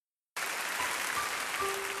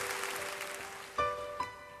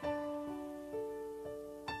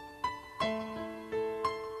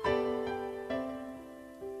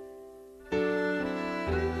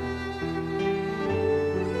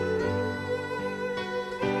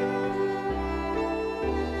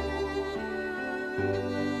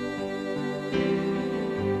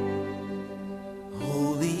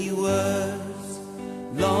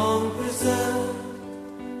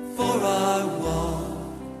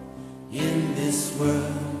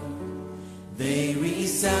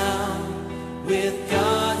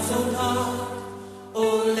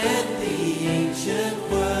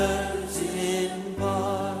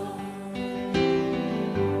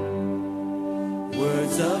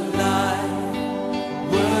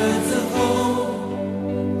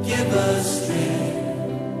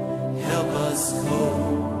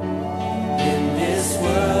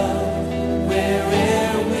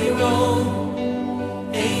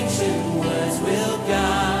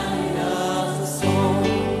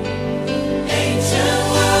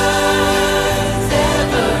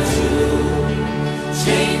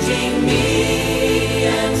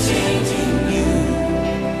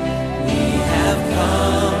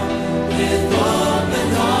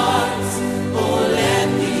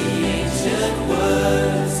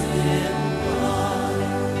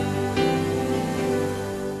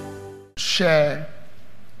Share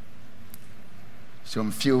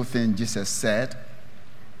some few things Jesus said,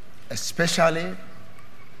 especially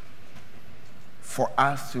for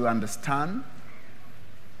us to understand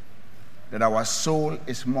that our soul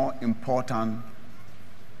is more important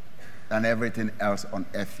than everything else on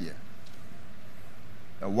earth here.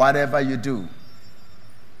 That whatever you do,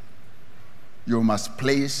 you must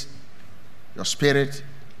place your spirit,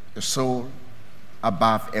 your soul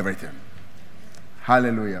above everything.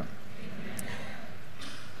 Hallelujah.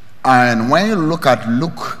 And when you look at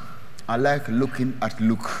Luke, I like looking at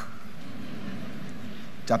Luke,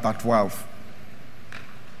 chapter 12.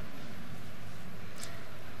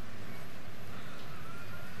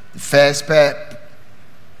 The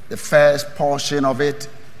first portion of it,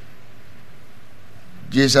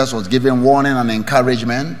 Jesus was giving warning and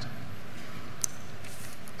encouragement.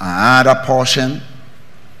 Another portion,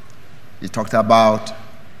 he talked about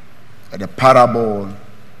the parable.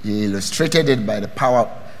 He illustrated it by the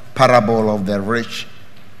parable of the rich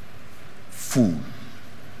fool.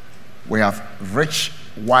 We have rich,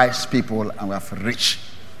 wise people, and we have rich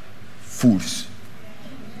fools.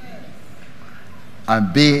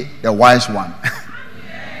 And be the wise one.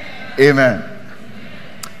 Amen.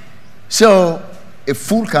 So, a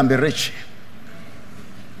fool can be rich,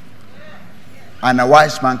 and a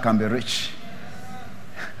wise man can be rich.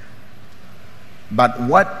 But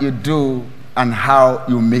what you do and how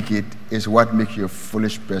you make it is what makes you a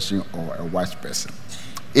foolish person or a wise person.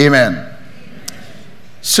 Amen.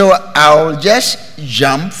 So I'll just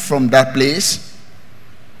jump from that place.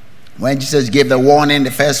 When Jesus gave the warning,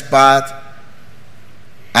 the first part,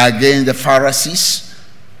 against the Pharisees,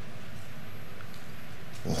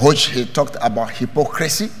 which he talked about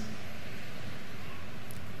hypocrisy,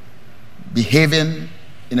 behaving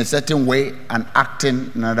in a certain way and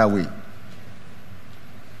acting another way.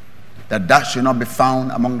 That should not be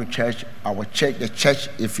found among the church. Our church, the church,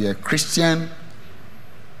 if you're a Christian,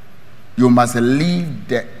 you must live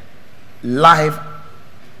the life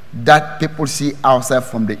that people see outside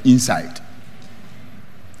from the inside.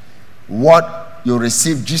 What you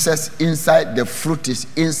receive Jesus inside, the fruit is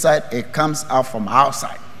inside, it comes out from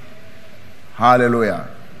outside. Hallelujah.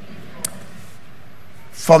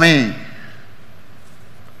 For me,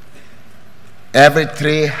 every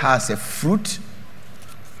tree has a fruit.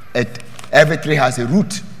 Every tree has a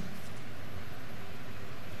root.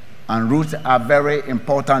 And roots are very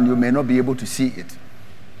important. You may not be able to see it.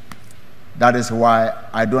 That is why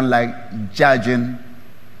I don't like judging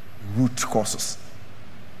root causes.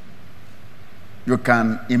 You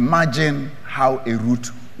can imagine how a root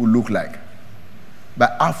will look like.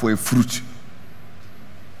 But after a fruit,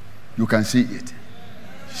 you can see it.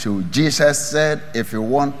 So Jesus said, if you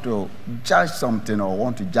want to judge something or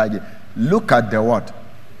want to judge it, look at the what?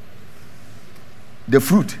 The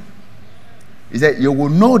fruit. He said, you will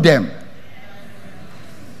know them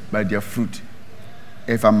by their fruit.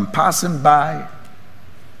 If I'm passing by,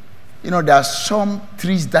 there are some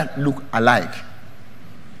trees that look alike.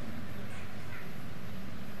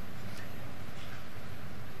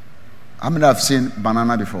 How many have seen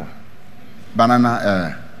banana before?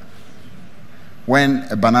 When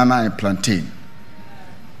a banana and plantain,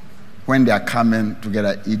 when they are coming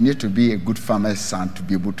together, it needs to be a good farmer's son to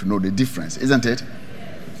be able to know the difference, isn't it?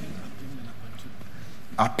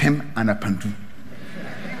 A pim and a pantu.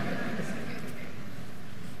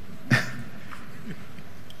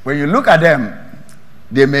 When you look at them,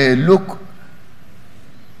 they may look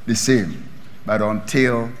the same, but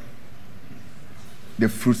until the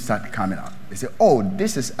fruit start coming out, they say, oh,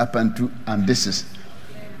 this is apantu and this is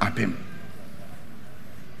apim.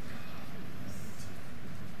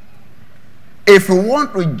 If you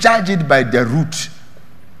want to judge it by the root,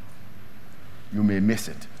 you may miss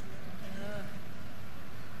it.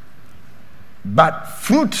 But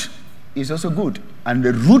fruit is also good, and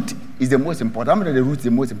the root is the most important. How many the root is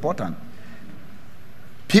the most important?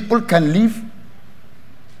 People can live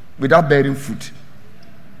without bearing fruit,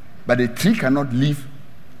 but a tree cannot live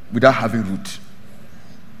without having root.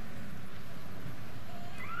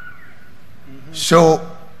 So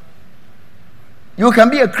you can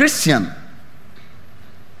be a Christian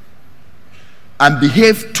and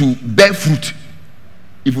behave to bear fruit.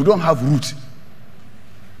 If you don't have root,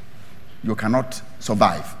 you cannot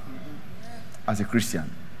survive as a Christian.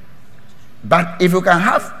 But if you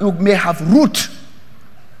may have root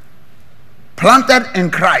planted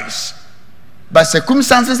in Christ, but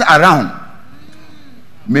circumstances around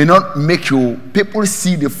may not make people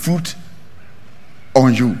see the fruit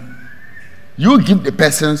on you. You give the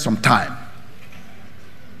person some time,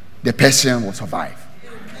 the person will survive.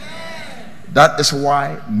 That is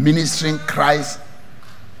why ministering Christ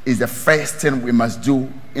is the first thing we must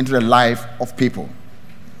do into the life of people.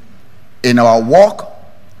 In our walk,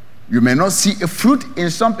 you may not see a fruit in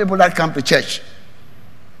some people that come to church.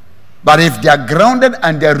 But if they are grounded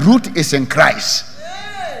and their root is in Christ,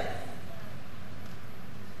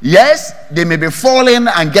 yes, they may be falling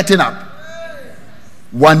and getting up.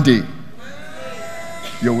 One day,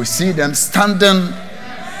 you will see them standing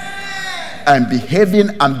and behaving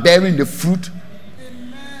and bearing the fruit,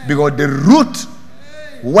 because the root,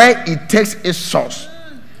 where it takes its source,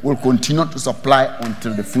 will continue to supply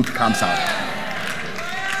until the fruit comes out.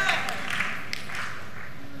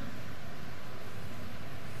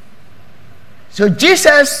 So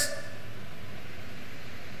Jesus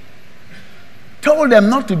told them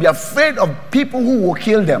not to be afraid of people who will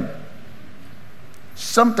kill them.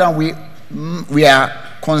 Sometimes we are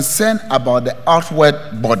concerned about the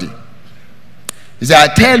outward body. He said,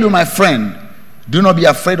 I tell you, my friend, do not be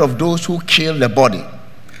afraid of those who kill the body,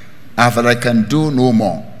 after I can do no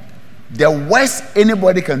more. The worst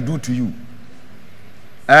anybody can do to you,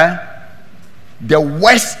 the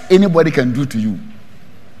worst anybody can do to you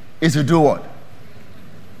is to do what?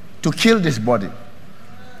 To kill this body.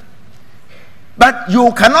 But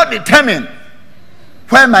you cannot determine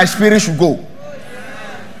where my spirit should go.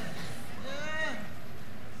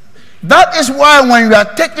 That is why when you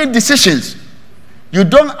are taking decisions, you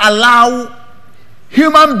don't allow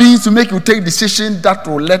human beings to make you take decisions that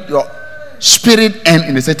will let your spirit end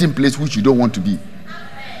in a certain place which you don't want to be.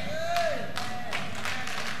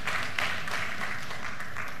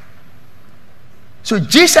 So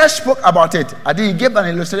Jesus spoke about it. I think he gave an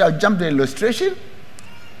illustration. I jumped to an illustration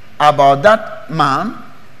about that man.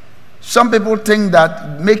 Some people think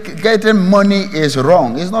that getting money is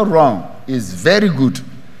wrong. It's not wrong. It's very good.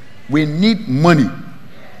 We need money.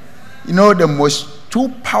 You know, the most two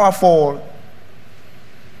powerful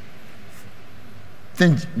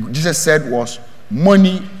thing Jesus said was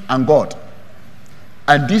money and God.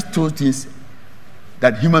 And these two things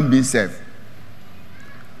that human beings serve.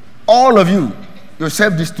 All of you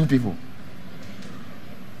serve these two people.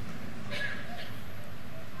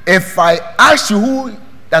 If I ask you who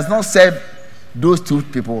does not serve those two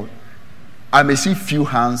people, I may see few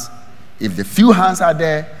hands. If the few hands are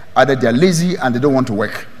there, either they are lazy and they don't want to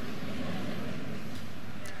work.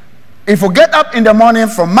 If you get up in the morning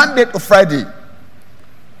from Monday to Friday,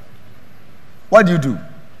 what do?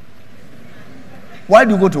 Why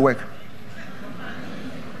do you go to work?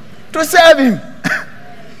 To serve him.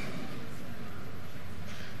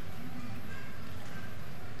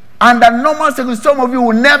 Under normal circumstances, some of you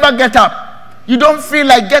will never get up. You don't feel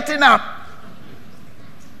like getting up.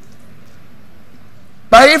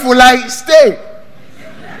 But if you like, stay.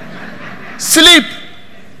 Sleep.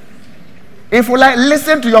 If you like,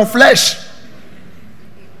 listen to your flesh.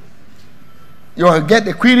 You will get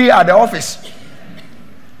the query at the office.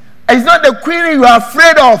 It's not the query you are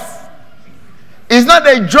afraid of. It's not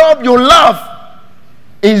the job you love.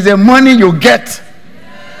 It's the money you get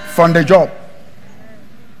from the job.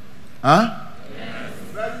 Huh?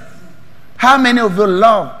 How many of you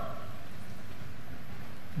love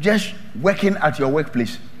just working at your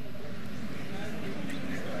workplace?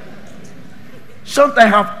 Sometimes I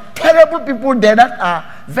have terrible people there that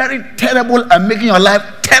are very terrible and making your life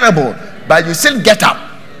terrible, but you still get up.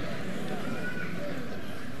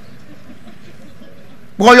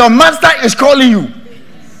 Because your master is calling you.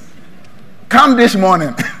 Come this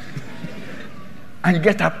morning. and you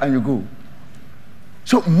get up and you go.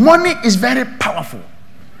 So money is very powerful.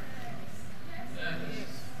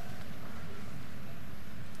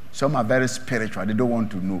 Some are very spiritual. They don't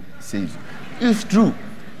want to know. It's true.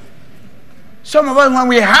 Some of us, when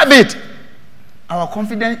we have it, our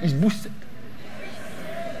confidence is boosted.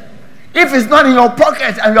 If it's not in your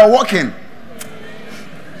pocket and you're walking,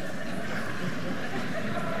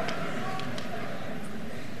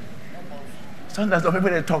 sometimes the people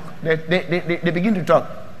they talk, they begin to talk.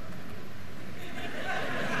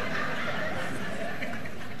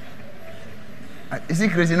 Is he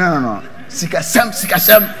crazy? No.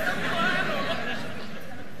 Sikasem.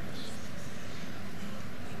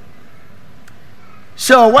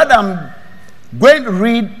 So what I'm going to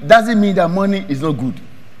read doesn't mean that money is not good.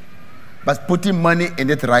 But putting money in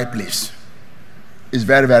the right place is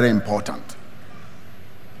very, very important.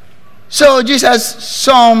 So Jesus,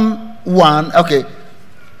 Psalm 1, okay,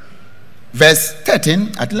 verse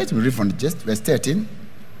 13. Let me read from just verse 13.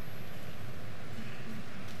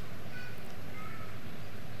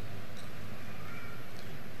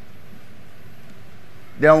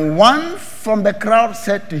 Then one from the crowd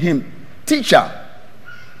said to him, "Teacher,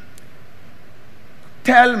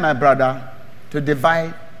 tell my brother to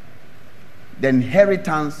divide the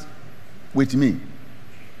inheritance with me."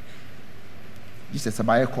 Jesus said,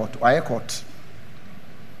 "By court."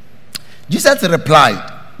 Jesus replied,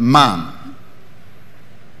 "Man,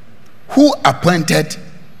 who appointed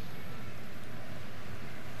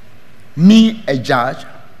me a judge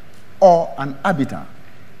or an arbiter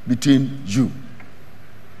between you?"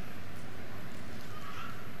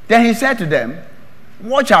 Then he said to them,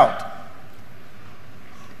 "Watch out."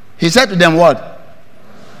 He said to them, what?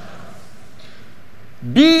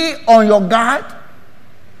 "Be on your guard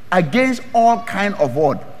against all kind of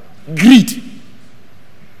what? Greed."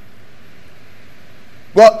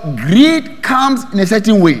 Well, greed comes in a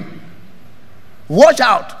certain way. Watch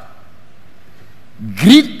out.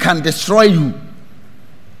 Greed can destroy you.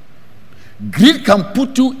 Greed can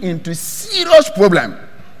put you into serious problem.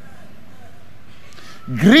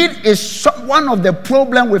 Greed is one of the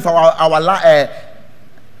problems with our lives.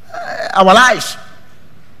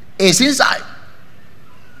 It's inside.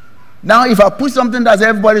 Now, if I put something that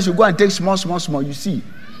everybody should go and take small, you see.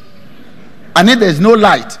 And if there's no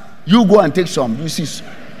light, you go and take some, you see.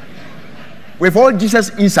 With all Jesus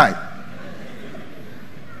inside.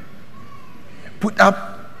 Put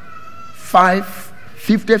up 5,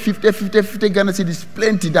 50 Ghana cedis,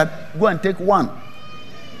 plenty that go and take one.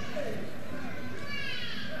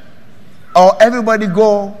 Or everybody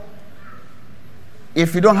go,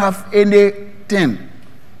 if you don't have anything,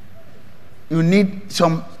 you need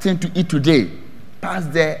something to eat today, pass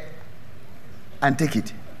there and take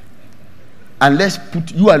it. And let's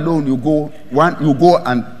put you alone, you go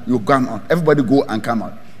and you come out. Everybody go and come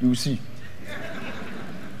out. You will see.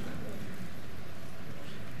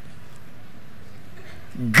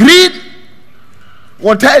 Greed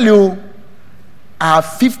will tell you, I have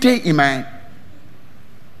 50 in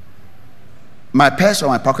my purse or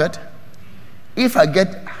my pocket. If I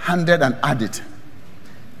get 100 and add it,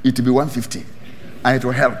 it will be 150 and it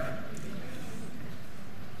will help.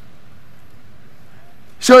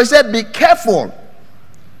 So he said, be careful.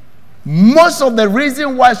 Most of the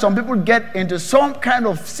reason why some people get into some kind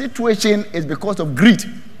of situation is because of greed.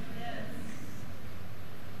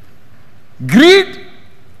 Greed.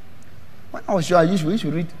 When I was sure, we used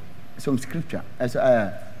to read some scripture as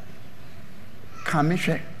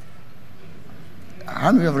Kamishe.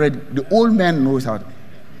 How many have read? The old man knows how.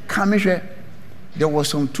 Kamishe. There were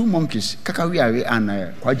some 2 monkeys, Kakawiawe and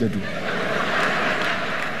Kwajadu.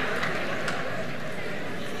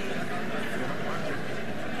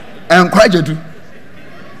 And Kwajadu.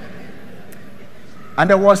 And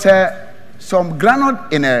there was some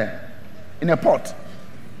granite in a pot.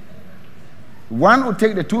 One would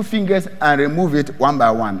take the 2 fingers and remove it one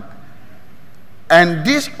by one. And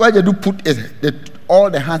this Kwajadu put all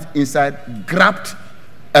the hands inside, grabbed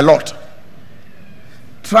a lot,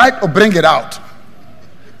 tried to bring it out.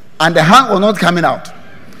 And the hand was not coming out.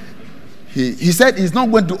 He said he's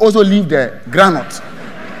not going to also leave the granite.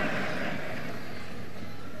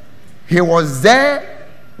 He was there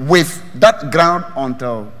with that granite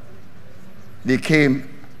until they came.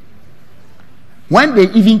 When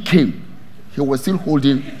they even came, he was still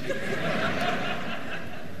holding.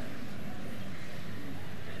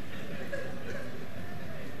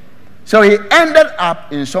 So he ended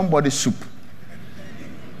up in somebody's soup.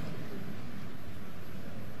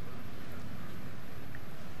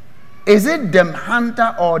 Is it the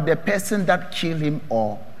hunter or the person that killed him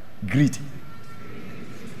or greed?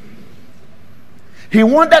 He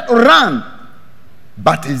wanted to run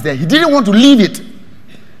but it's there. He didn't want to leave it.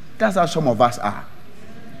 That's how some of us are.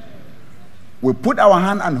 We put our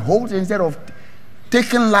hand and hold it instead of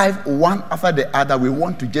taking life one after the other. We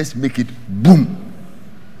want to just make it boom.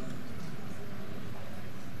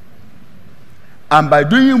 And by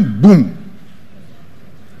doing boom,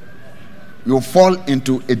 you'll fall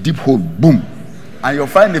into a deep hole. Boom. And you'll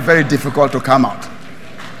find it very difficult to come out.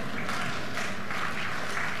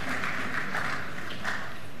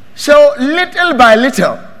 So little by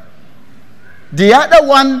little, the other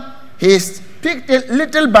one, he's picked it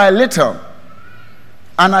little by little.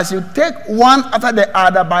 And as you take one after the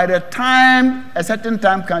other, by the time a certain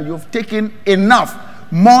time comes, you've taken enough,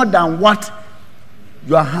 more than what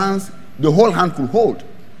your hands, the whole hand could hold.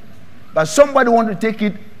 But somebody wants to take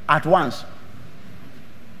it at once.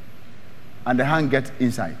 And the hand gets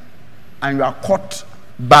inside. And you are caught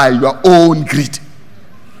by your own greed.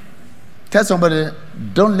 Tell somebody,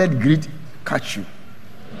 don't let greed catch you.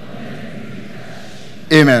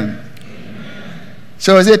 Amen.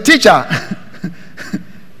 So as a teacher,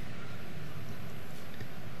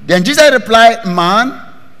 then Jesus replied, man.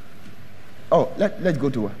 Oh, let's go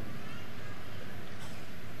to her.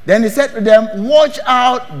 Then he said to them, watch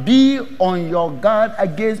out, be on your guard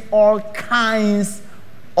against all kinds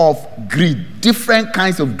of greed, different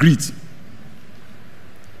kinds of greed.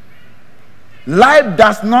 Life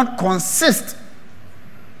does not consist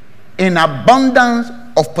in abundance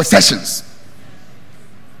of possessions.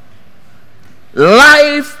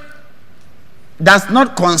 Life does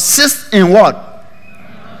not consist in what?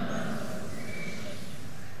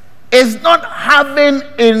 It's not having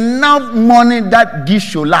enough money that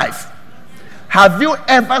gives you life. Have you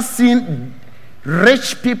ever seen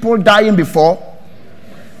rich people dying before?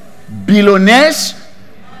 Billionaires,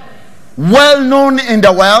 well known in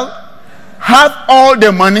the world, have all the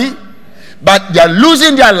money, but they are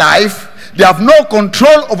losing their life. They have no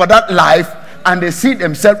control over that life, and they see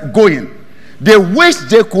themselves going. They wish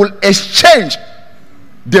they could exchange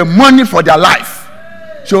the money for their life.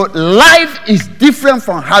 So life is different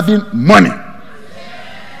from having money.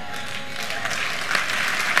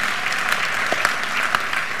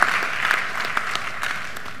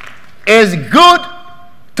 It's good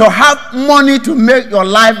to have money to make your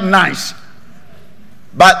life nice.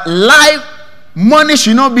 But money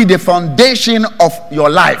should not be the foundation of your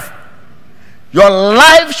life. Your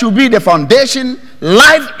life should be the foundation.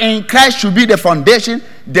 Life in Christ should be the foundation.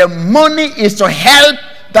 The money is to help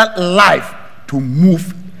that life to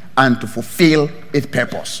move and to fulfill its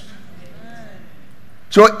purpose.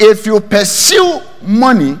 So if you pursue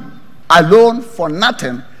money alone for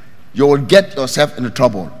nothing, you will get yourself into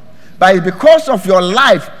trouble. But because of your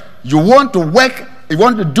life, you want to work, you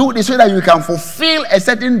want to do this so that you can fulfill a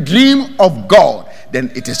certain dream of God, then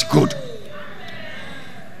it is good.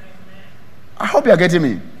 I hope you are getting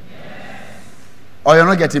me. Or you're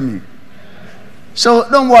not getting me. So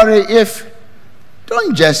don't worry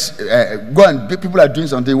don't just go and, people are doing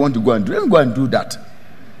something you want to go and do. Don't go and do that.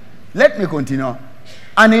 Let me continue.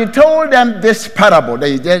 And he told them this parable.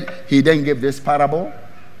 He then gave this parable.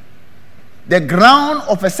 The ground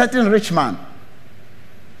of a certain rich man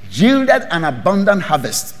yielded an abundant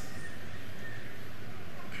harvest.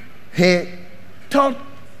 He thought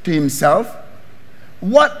to himself,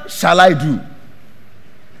 what shall I do?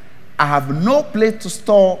 I have no place to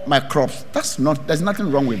store my crops. There's nothing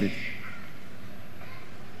wrong with it.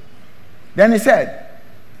 Then he said,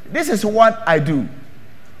 this is what I will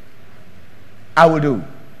do.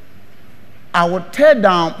 I will tear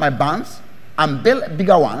down my barns and build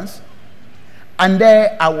bigger ones, and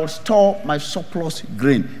there I will store my surplus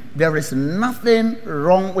grain. There is nothing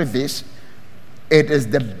wrong with this. It is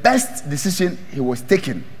the best decision he was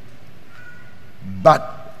taking.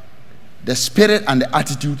 But the spirit and the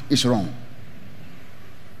attitude is wrong.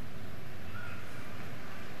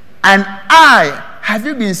 And have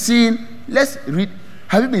you been seeing, let's read,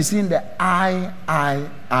 have you been seeing the I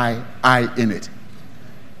in it?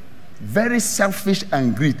 Very selfish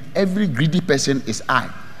and greed. Every greedy person is I.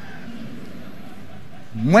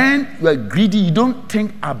 When you are greedy, you don't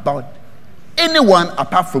think about anyone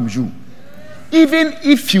apart from you. Even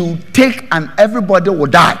if you take and everybody will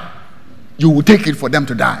die, you will take it for them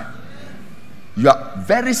to die. You are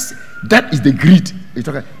that is the greed. It's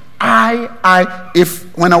okay. If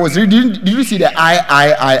when I was reading, did you see the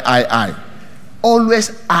I?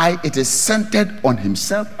 Always it is centered on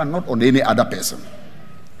himself and not on any other person.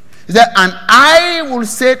 He said, and I will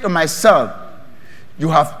say to myself, you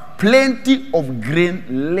have plenty of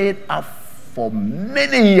grain laid up for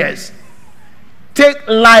many years. Take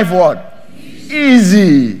life what?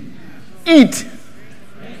 Easy. Eat,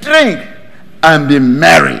 drink, and be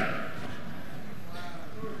merry.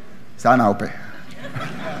 Sana ope.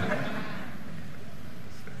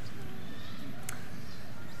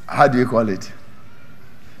 How do you call it?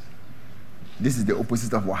 This is the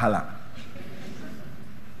opposite of wahala.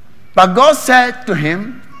 But God said to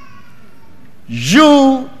him,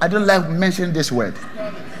 I don't like mentioning this word.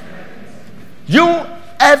 UFOOL.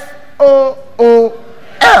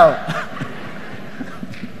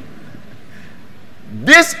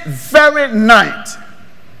 This very night,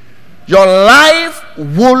 your life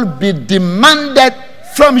will be demanded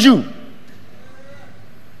from you.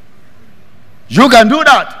 You can do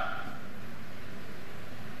that.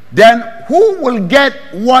 Then who will get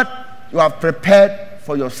what you have prepared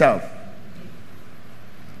for yourself?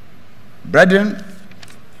 Brethren,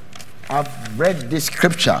 I've read this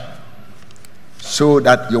scripture so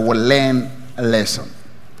that you will learn a lesson.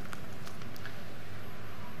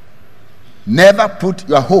 Never put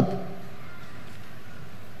your hope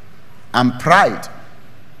and pride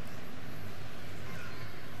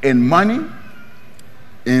in money,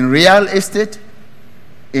 in real estate,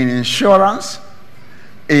 in insurance,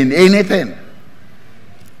 in anything.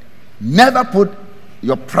 Never put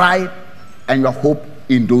your pride and your hope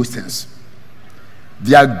in those things.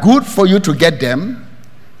 They are good for you to get them.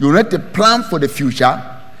 You need to plan for the future.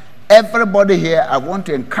 Everybody here, I want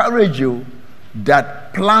to encourage you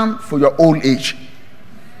that plan for your old age.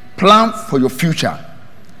 Plan for your future.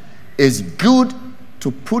 It's good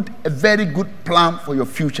to put a very good plan for your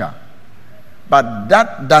future. But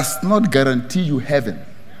that does not guarantee you heaven.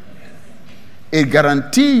 It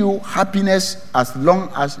guarantees you happiness as long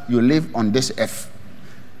as you live on this earth.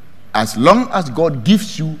 As long as God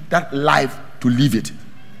gives you that life to live it.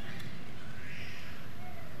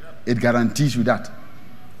 It guarantees you that.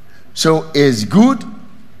 So it's good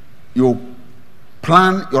you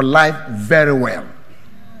plan your life very well.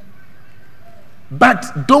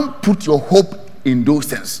 But don't put your hope in those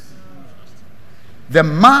things. The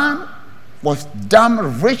man was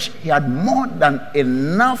damn rich. He had more than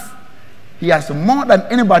enough. He has more than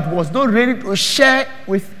anybody. He was not ready to share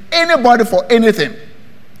with anybody for anything.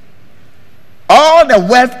 All the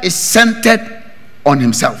wealth is centered on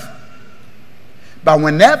himself. But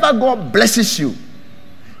whenever God blesses you,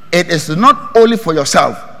 it is not only for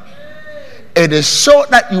yourself. It is so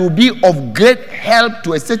that you will be of great help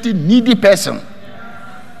to a certain needy person.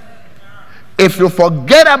 If you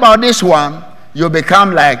forget about this one, you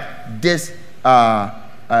become like this FOOL.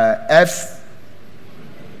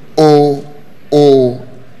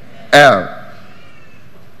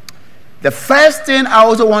 The second thing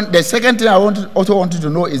I also want you to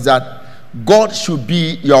know is that God should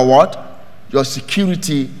be your what? Your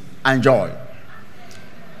security and joy.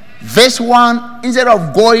 This one, instead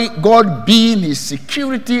of God being his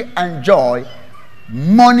security and joy,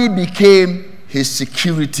 money became his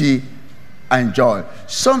security and joy.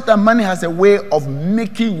 Sometimes money has a way of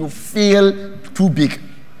making you feel too big.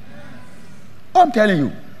 I'm telling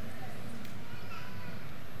you.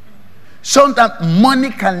 Sometimes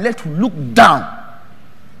money can let you look down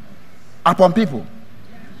upon people.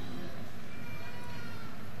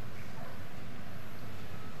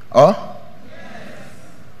 Oh?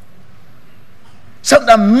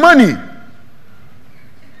 Sometimes money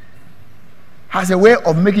has a way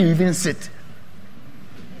of making you even sit.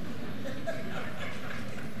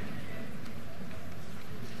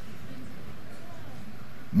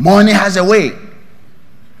 Money has a way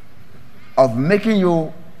of making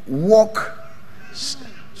you walk.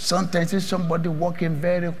 Sometimes if somebody walking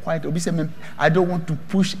very quiet, I don't want to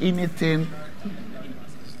push anything.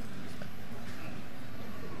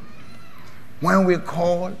 When we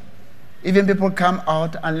call, even people come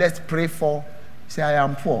out and let's pray for, say, I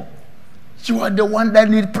am poor. You are the one that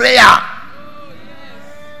need prayer.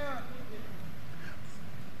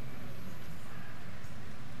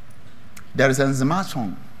 There is a Nzema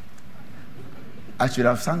song. I should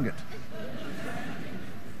have sung it.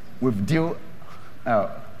 With due,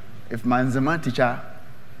 if my Nzema teacher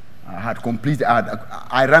had completed,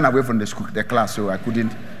 I ran away from the class, so I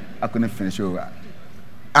couldn't finish over.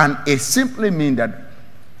 And it simply means that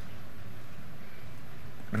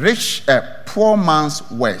poor man's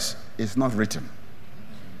words is not written.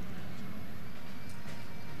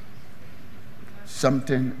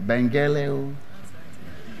 Something Bengeleo.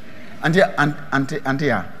 Auntie,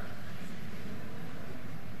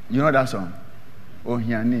 you know that song? Oh,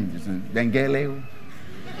 here name Bengeleo.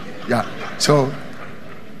 Yeah. So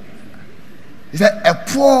he said a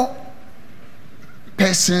poor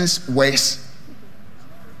person's words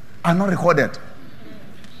are not recorded.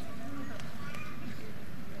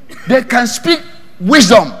 They can speak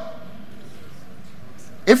wisdom.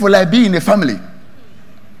 If will I be in a family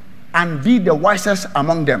and be the wisest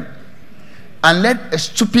among them, and let a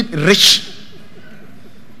stupid rich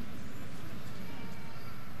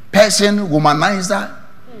person, womanizer,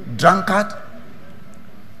 drunkard,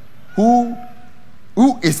 who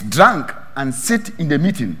is drunk and sit in the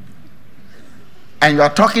meeting, and you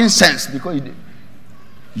are talking sense because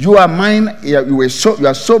you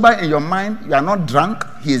are sober in your mind, you are not drunk,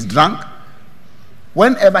 he is drunk.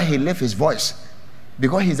 Whenever he lifts his voice,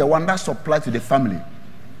 because he's the one that supplies to the family,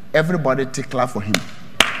 everybody take clap for him,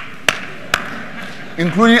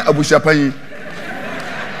 including Abu Shapai.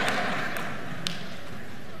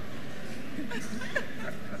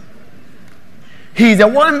 He's the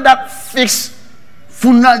one that fixed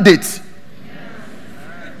funeral dates.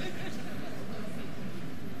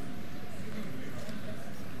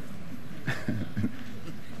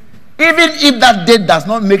 Even if that date does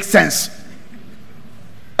not make sense,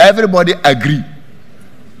 everybody agree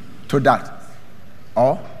to that.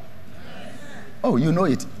 Oh, you know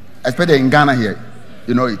it. Especially in Ghana here,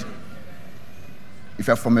 you know it. If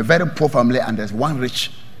you're from a very poor family and there's one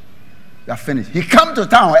rich, you're finished. He come to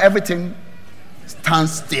town, everything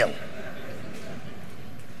stands still.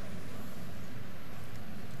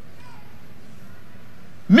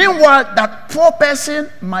 Meanwhile, that poor person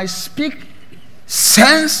might speak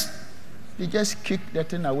sense, he just kick that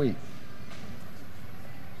thing away.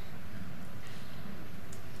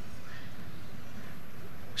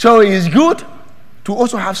 So it's good to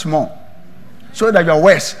also have small, so that your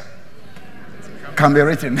words can be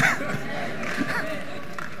written.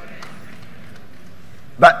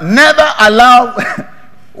 But never allow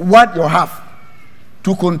what you have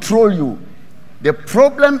to control you. The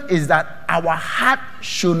problem is that our heart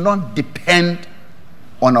should not depend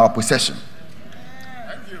on our possession.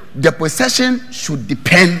 The possession should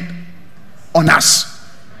depend on us.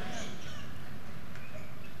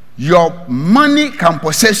 Your money can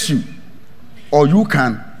possess you, or you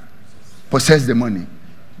can possess the money.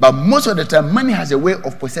 But most of the time, money has a way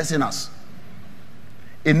of possessing us.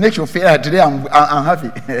 It makes you feel like today I'm happy.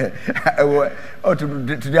 Or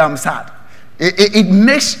today I'm sad. It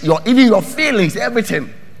makes even your feelings,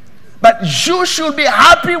 everything. But you should be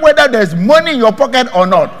happy whether there's money in your pocket or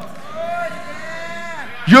not.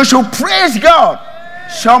 You should praise God.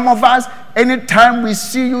 Some of us, anytime we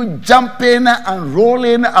see you jumping and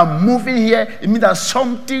rolling and moving here, it means that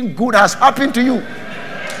something good has happened to you.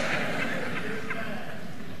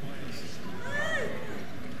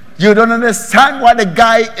 You don't understand why the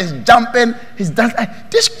guy is jumping. He's dancing.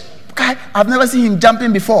 This guy, I've never seen him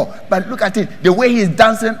jumping before. But look at it. The way he's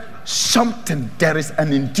dancing, there is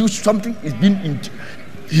an induced, something is being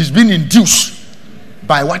he's been induced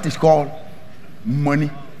by what is called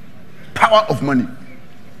money. Power of money.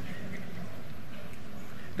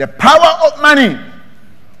 The power of money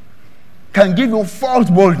can give you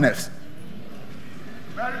false boldness.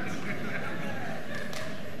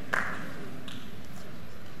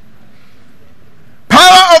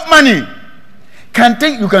 Power of money can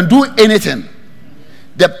think you can do anything.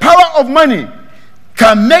 The power of money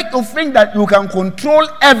can make you think that you can control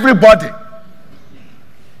everybody.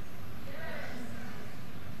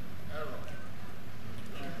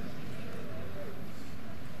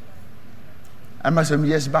 I remember some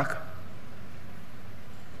years back,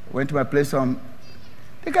 went to my place. The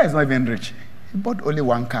guy is not even rich. He bought only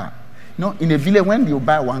one car. You know, in a village, when you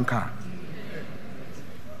buy one car,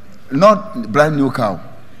 not brand new car,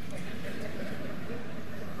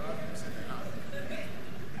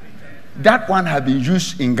 that one had been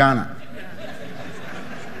used in Ghana.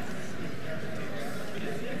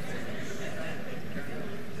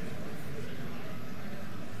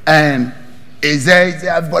 And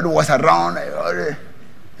everybody was around,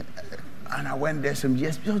 and I went there some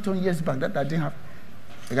years back that I didn't have.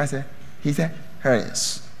 The guy said, "Hey,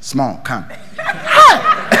 small, come."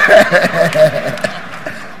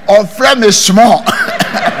 Our friend is small.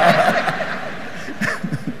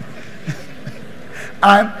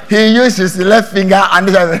 And he used his left finger and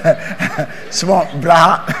he said, "Small,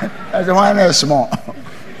 brah." I said, "Why not small?"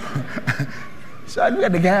 So I looked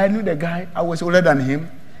at the guy, I knew the guy, I was older than him.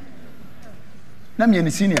 I'm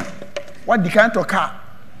a senior. What the kind of car?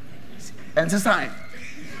 And it's a sign.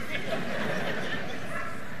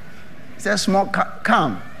 It says small,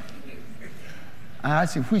 come. I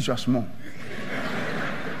asked him, "Who is your small?"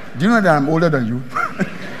 Do you know that I'm older than you?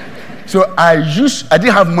 So I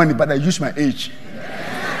didn't have money, but I used my age.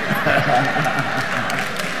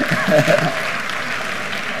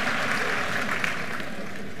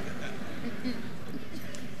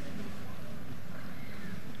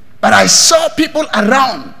 But I saw people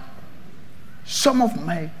around. Some of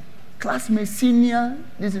my classmates, senior,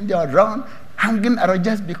 they are around, hanging around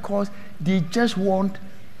just because they just want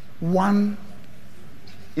one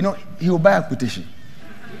he will buy a quotation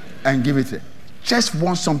and give it. Just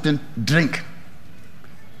want something, drink.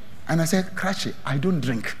 And I said, Crash it, I don't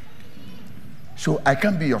drink. So I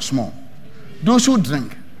can't be your small. Those who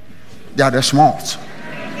drink, they are the smalls.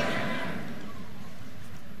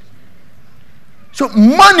 So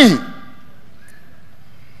money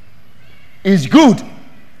is good,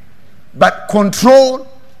 but control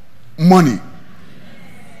money.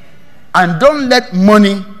 And don't let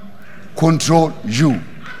money control you.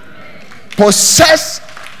 Possess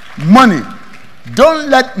money. Don't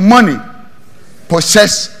let money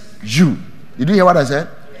possess you. Did you hear what I said?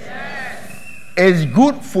 Yes. It's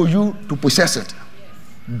good for you to possess it.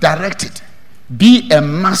 Direct it. Be a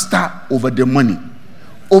master over the money.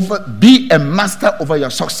 Be a master over your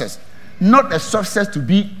success. Not a success to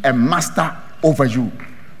be a master over you.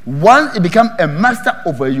 Once it becomes a master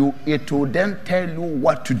over you, it will then tell you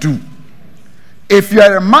what to do. If you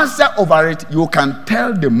are a master over it, you can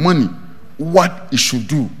tell the money what it should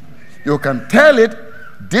do. You can tell it,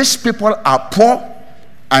 these people are poor,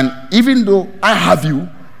 and even though I have you,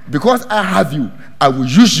 because I have you, I will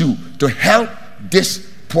use you to help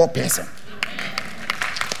this poor person.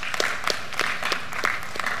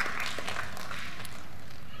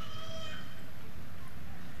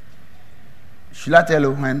 Should I tell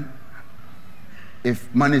you when,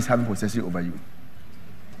 if money is having possession over you?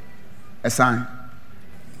 A sign.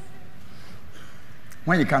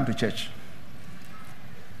 When you come to church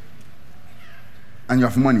and you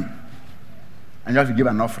have money and you have to give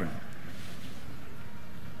an offering,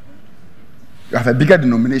 you have a bigger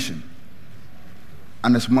denomination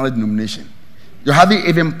and a smaller denomination. You haven't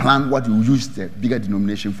even planned what you use the bigger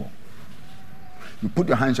denomination for. You put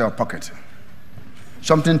your hands in your pocket.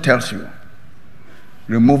 Something tells you,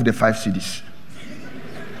 remove the 5 cedis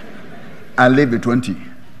and leave the 20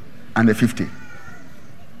 and the 50.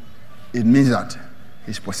 It means that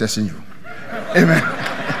he's possessing you. Amen.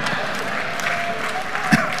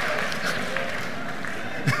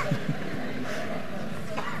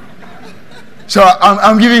 So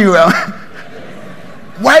I'm giving you.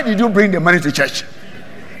 Why did you bring the money to church?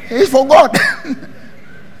 It's for God.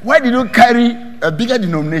 Why did you carry a bigger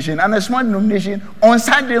denomination and a small denomination on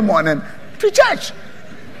Sunday morning to church?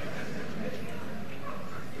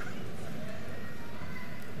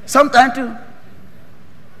 Sometimes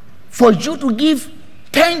for you to give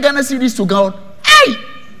 10 Ghana cedis to God, hey,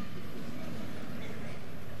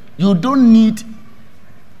 you don't need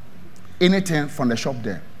anything from the shop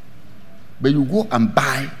there, but you go and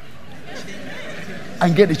buy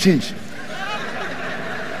and get the change.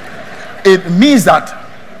 It means that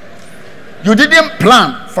you didn't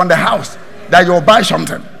plan from the house that you'll buy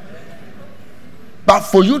something, but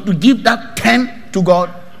for you to give that 10 to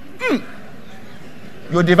God,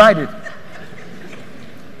 you're divided.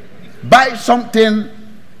 Buy something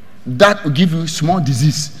that will give you small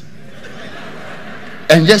disease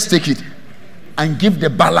and just take it and give the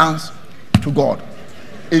balance to God.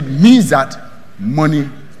 It means that money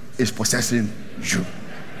is possessing you.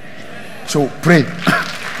 So pray.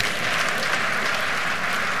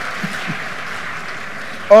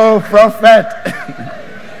 Oh, prophet.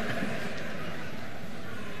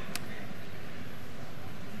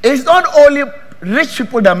 It's not only rich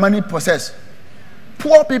people that money possess.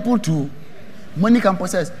 Poor people too, money can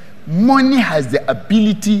possess. Money has the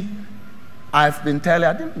ability. I've been telling,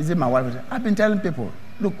 I think, is it my wife? I've been telling people,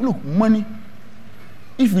 look, money,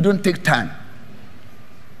 if you don't take time,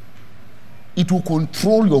 it will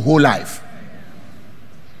control your whole life.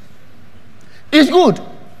 It's good,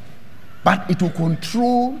 but it will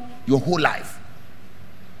control your whole life.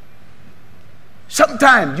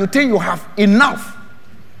 Sometimes you think you have enough.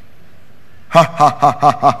 Ha ha ha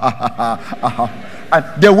ha ha ha ha ha.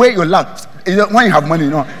 And the way you laugh is when you have money,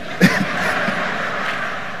 you know.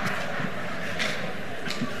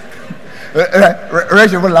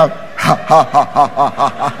 Raise your laugh. Ha ha ha ha ha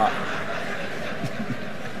ha ha.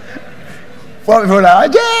 Four people are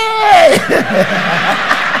like, yay!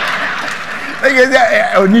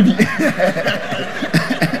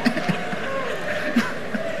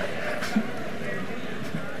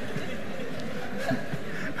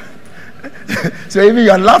 So even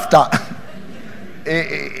your laughter,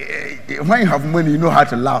 when you have money, you know how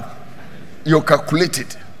to laugh. You calculate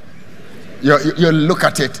it. You look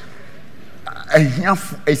at it.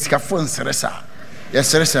 It's a phone seresa.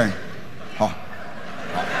 Yes, seresa.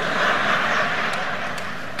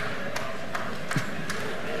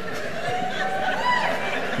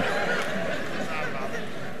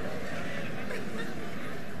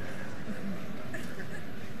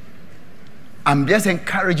 I'm just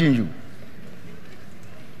encouraging you.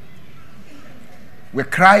 We're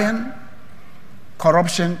crying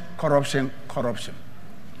Corruption, corruption, corruption.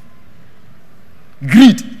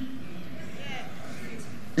 Greed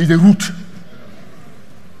is the root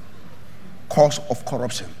cause of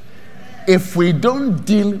corruption. If we don't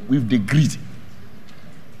deal with the greed,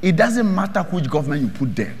 it doesn't matter which government you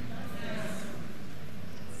put there.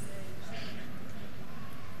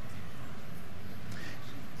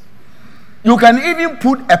 You can even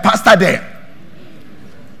put a pastor there.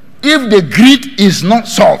 If the greed is not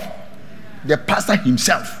solved, the pastor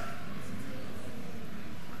himself.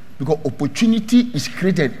 Because opportunity is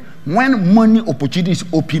created. When money opportunity is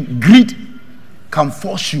open, greed can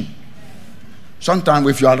force you. Sometimes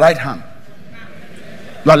with your right hand,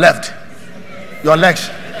 your left, your legs,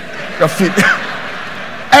 your feet,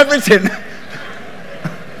 everything.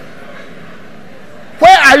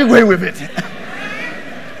 Where are you going with it?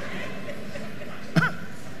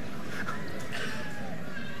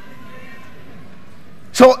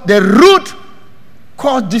 So the root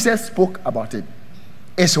cause Jesus spoke about it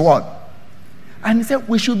is what? And he said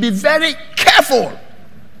we should be very careful.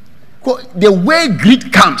 The way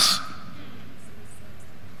greed comes,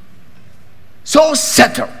 so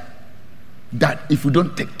settle that if you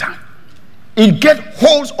don't take time, it get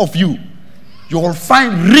hold of you. You will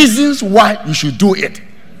find reasons why you should do it.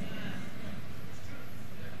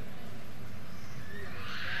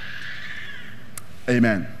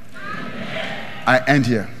 Amen. I end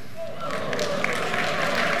here.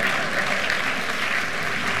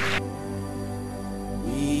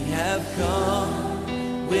 We have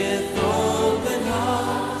come with